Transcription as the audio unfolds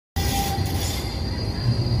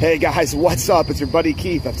Hey guys, what's up? It's your buddy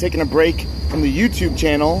Keith. I've taken a break from the YouTube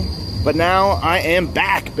channel, but now I am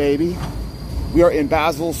back, baby. We are in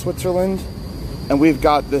Basel, Switzerland, and we've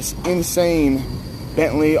got this insane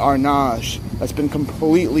Bentley Arnage that's been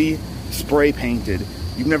completely spray painted.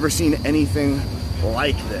 You've never seen anything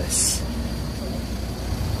like this.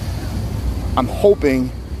 I'm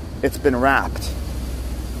hoping it's been wrapped,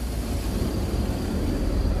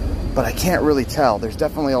 but I can't really tell. There's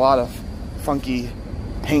definitely a lot of funky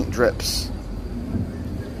paint drips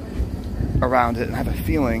around it, and I have a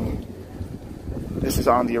feeling this is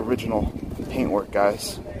on the original paintwork,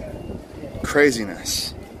 guys.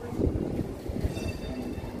 Craziness.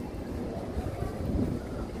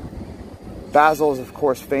 Basel is, of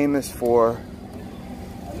course, famous for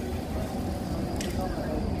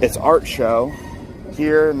its art show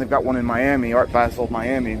here, and they've got one in Miami, Art Basel,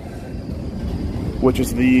 Miami, which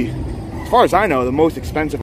is the, as far as I know, the most expensive